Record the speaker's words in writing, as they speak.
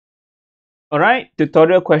Alright,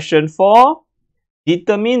 tutorial question 4.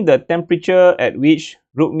 Determine the temperature at which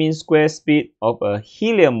root mean square speed of a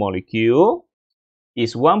helium molecule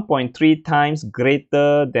is 1.3 times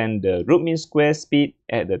greater than the root mean square speed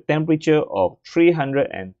at the temperature of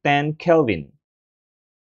 310 Kelvin.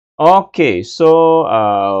 Okay, so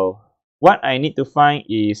what I need to find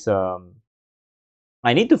is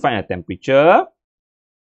I need to find a temperature.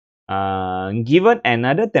 Given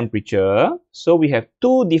another temperature, so we have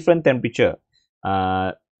two different temperature.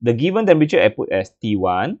 The given temperature I put as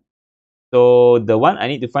T1. So the one I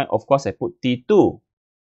need to find, of course, I put T2.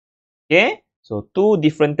 Okay, so two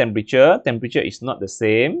different temperature. Temperature is not the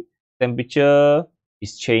same. Temperature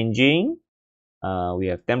is changing. We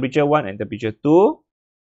have temperature 1 and temperature 2.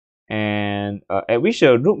 And at which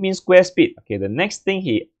the root mean square speed. Okay, the next thing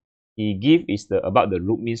he give is about the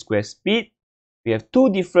root mean square speed. We have two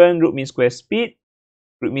different root mean square speed.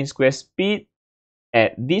 Root mean square speed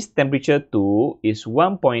at this temperature 2 is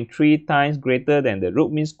 1.3 times greater than the root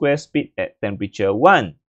mean square speed at temperature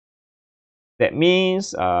 1. That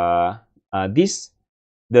means the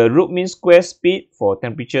root mean square speed for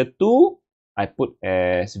temperature 2, I put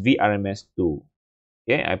as VRMS2.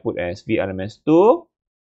 Okay, I put as VRMS2.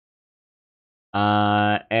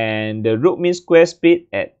 And the root mean square speed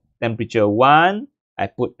at temperature 1, I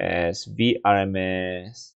put as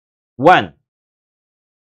VRMS1.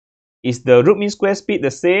 Is the root mean square speed the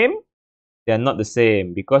same? They are not the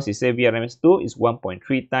same because it says VRMS2 is 1.3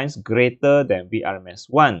 times greater than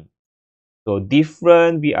VRMS1. So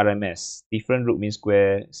different VRMS, different root mean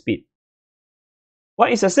square speed.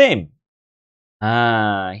 What is the same?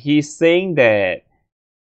 He's saying that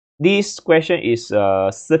this question is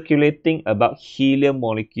circulating about helium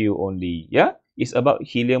molecule only. Yeah, it's about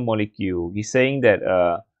helium molecule. He's saying that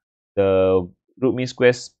the root mean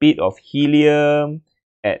square speed of helium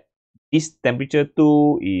at this temperature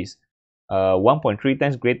 2 is 1.3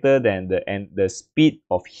 times greater than the speed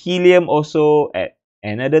of helium also at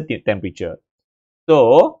another temperature.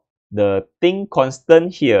 So the thing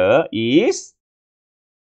constant here is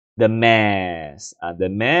the mass. The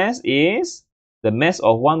mass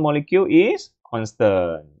of one molecule is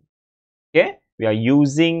constant. Okay, we are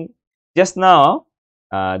using just now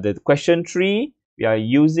the question 3. We are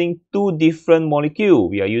using two different molecules.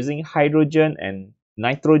 We are using hydrogen and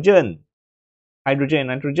nitrogen. Hydrogen and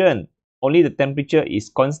nitrogen. Only the temperature is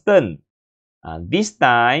constant. This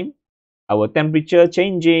time, our temperature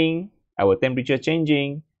changing.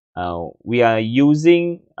 We are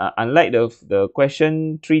using, unlike the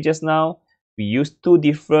question 3 just now, we use two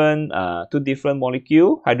different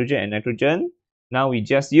molecule, hydrogen and nitrogen. Now we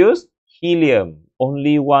just use helium,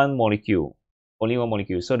 only one molecule.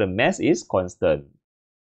 So the mass is constant.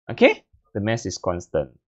 Okay, the mass is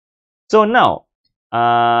constant. So now,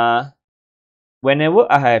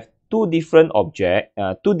 whenever I have two different object,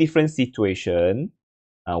 two different situation,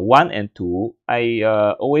 1 and 2, I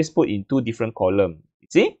always put in two different column. You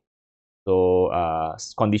see? So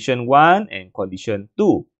condition 1 and condition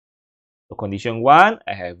 2. So condition 1,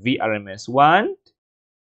 I have VRMS1,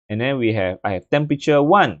 and then I have temperature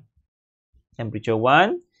 1. Temperature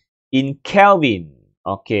 1 in Kelvin.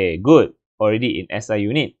 Okay, good. Already in SI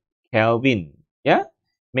unit. Kelvin. Yeah?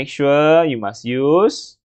 Make sure you must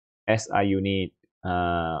use SI unit.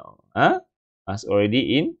 Must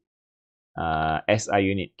already in SI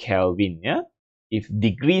unit, Kelvin. Yeah? If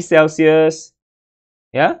degree Celsius,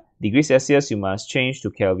 yeah, degree Celsius, you must change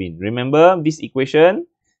to Kelvin. Remember this equation?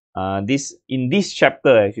 In this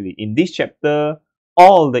chapter,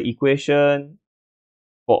 all the equation,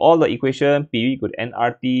 PV equal to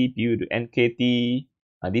nRT, PV equal to nKT,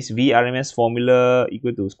 this VRMS formula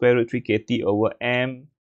equal to square root 3 kT over m.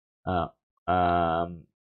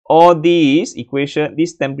 All these equation,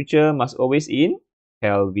 this temperature must always in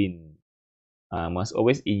Kelvin. Must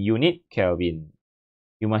always in unit Kelvin.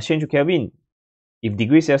 You must change to Kelvin. If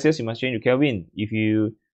degree Celsius, you must change to Kelvin. If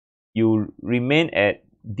you remain at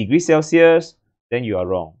degree Celsius, then you are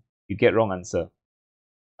wrong. You get wrong answer.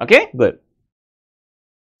 Okay, good.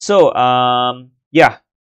 So yeah,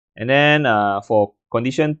 and then for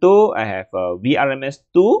condition 2, I have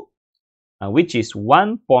VRMS2, which is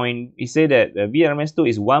 1. We say that VRMS2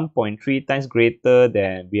 is 1.3 times greater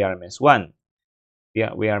than VRMS1.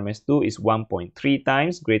 VRMS2 is 1.3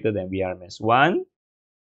 times greater than VRMS1.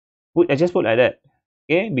 I just put like that.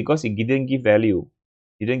 Okay, because it didn't give value.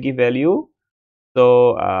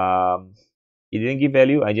 So it didn't give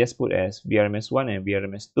value. I just put as VRMS1 and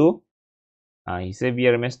VRMS2. He said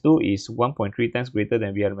VRMS2 is 1.3 times greater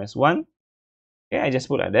than VRMS1. Okay, I just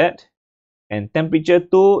put like that. And temperature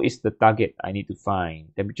 2 is the target I need to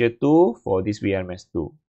find. Temperature 2 for this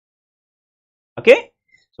VRMS2. Okay,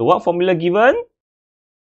 So what formula given?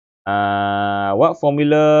 What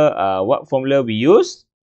formula we use?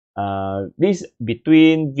 This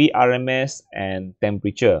between VRMS and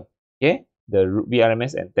temperature. Okay, the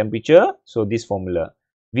VRMS and temperature. So this formula,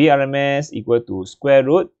 VRMS equal to square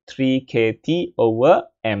root 3 kT over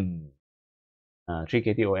m. 3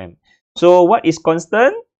 kT over m. So what is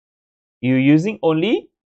constant? You're using only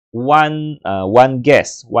one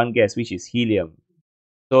gas, which is helium.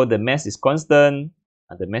 So the mass is constant.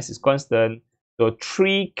 So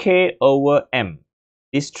 3K over m.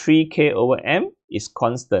 This 3K over m is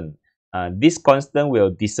constant. This constant will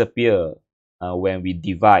disappear when we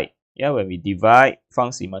divide. Yeah, when we divide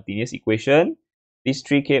from simultaneous equation, this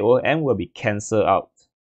 3K over m will be cancelled out,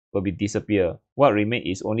 will be disappear. What remain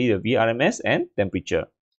is only the VRMS and temperature.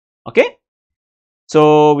 Okay?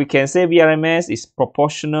 So we can say VRMS is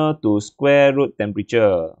proportional to square root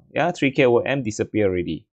temperature. Yeah, 3K over m disappear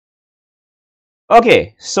already.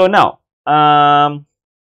 Okay, so now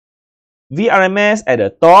VRMS at the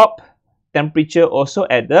top, temperature also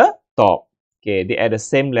at the top. Okay, they at the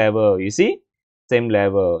same level, you see? Same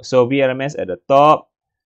level. So VRMS at the top,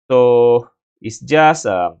 so it's just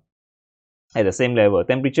at the same level.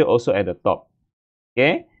 Temperature also at the top.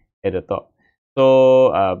 Okay, at the top.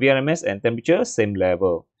 So VRMS and temperature same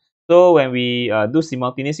level. So when we do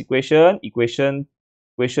simultaneous equation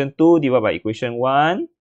 2 divided by equation 1,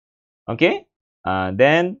 okay,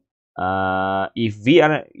 then if we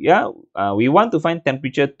want to find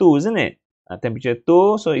temperature 2, isn't it? Temperature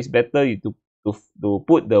 2, so it's better to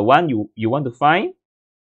put the one you want to find,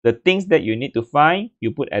 the things that you need to find,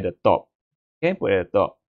 you put at the top. Okay, put at the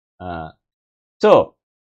top. So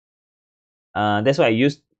that's why I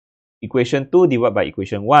use equation 2 divided by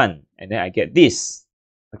equation 1, and then I get this.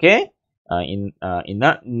 Okay, in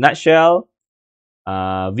nutshell,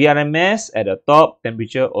 VRMS at the top,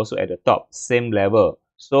 temperature also at the top, same level.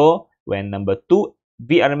 So when number 2,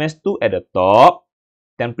 VRMS 2 at the top,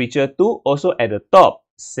 temperature 2 also at the top,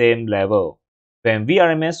 same level. When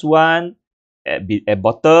VRMS 1 at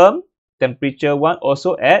bottom, temperature 1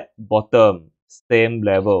 also at bottom, same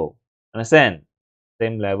level. Understand?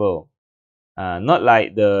 Same level. Not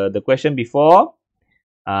like the question before.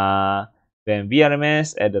 When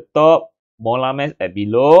VRMS at the top, molar mass at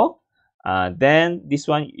below, then this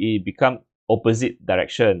one it become opposite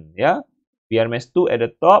direction. Yeah, VRMS 2 at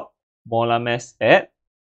the top, molar mass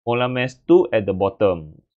 2 at the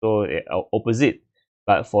bottom. So opposite.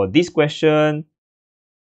 But for this question,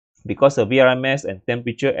 because of VRMS and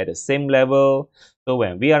temperature at the same level, so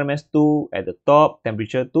when VRMS 2 at the top,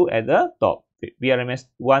 temperature 2 at the top, VRMS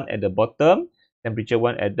 1 at the bottom, temperature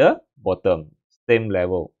 1 at the bottom, same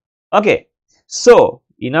level. Okay, so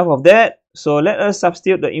enough of that. So let us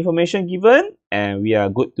substitute the information given and we are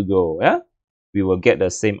good to go. Yeah, we will get the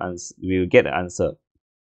same answer. We will get the answer.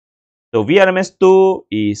 So VRMS 2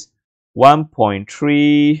 is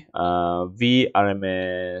 1.3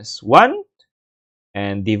 VRMS 1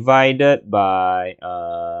 and divided by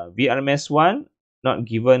VRMS 1, not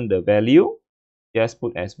given the value, just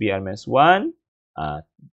put as VRMS 1.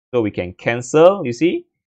 So we can cancel, you see.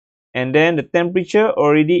 And then the temperature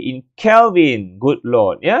already in Kelvin. Good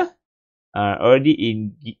Lord, yeah.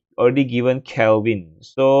 Already given Kelvin.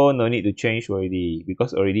 So no need to change already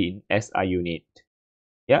because already in SI unit.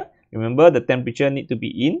 Yeah. Remember the temperature need to be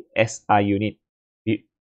in SI unit.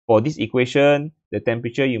 For this equation, the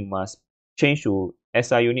temperature you must change to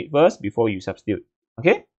SI unit first before you substitute.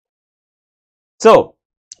 Okay. So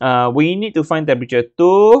we need to find temperature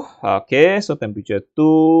 2. Okay. So temperature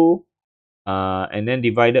 2. And then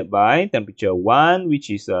divided by temperature 1, which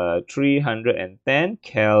is 310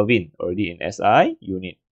 Kelvin, already in SI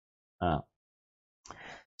unit.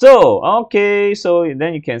 So, okay, so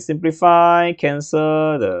then you can simplify,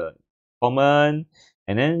 cancel the common,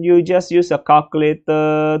 and then you just use a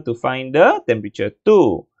calculator to find the temperature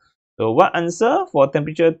 2. So, what answer for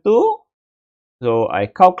temperature 2? So, I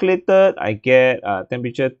calculated, I get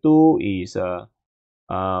temperature 2 is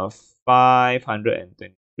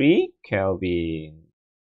 523 Kelvin.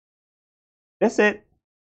 That's it.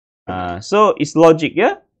 So it's logic,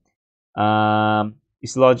 yeah.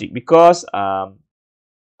 It's logic because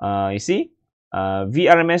you see,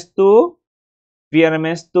 VRMS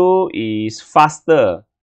 2 is faster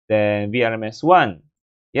than VRMS 1.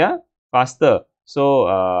 Yeah, faster.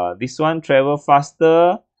 So this one travel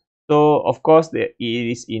faster. So of course it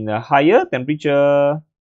is in a higher temperature.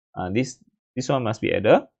 This one must be at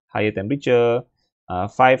a higher temperature.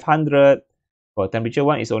 500. For temperature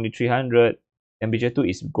 1 is only 300. Temperature 2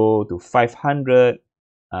 is go to 500.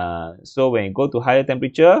 So when you go to higher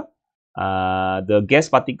temperature, the gas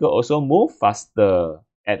particle also move faster.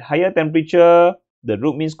 At higher temperature, the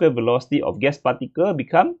root mean square velocity of gas particle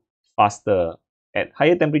become faster. At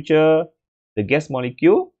higher temperature, the gas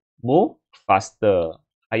molecule move faster.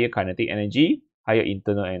 Higher kinetic energy, higher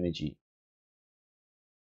internal energy.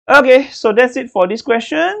 Okay, so that's it for this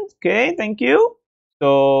question. Okay, thank you.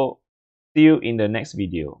 So see you in the next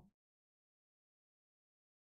video.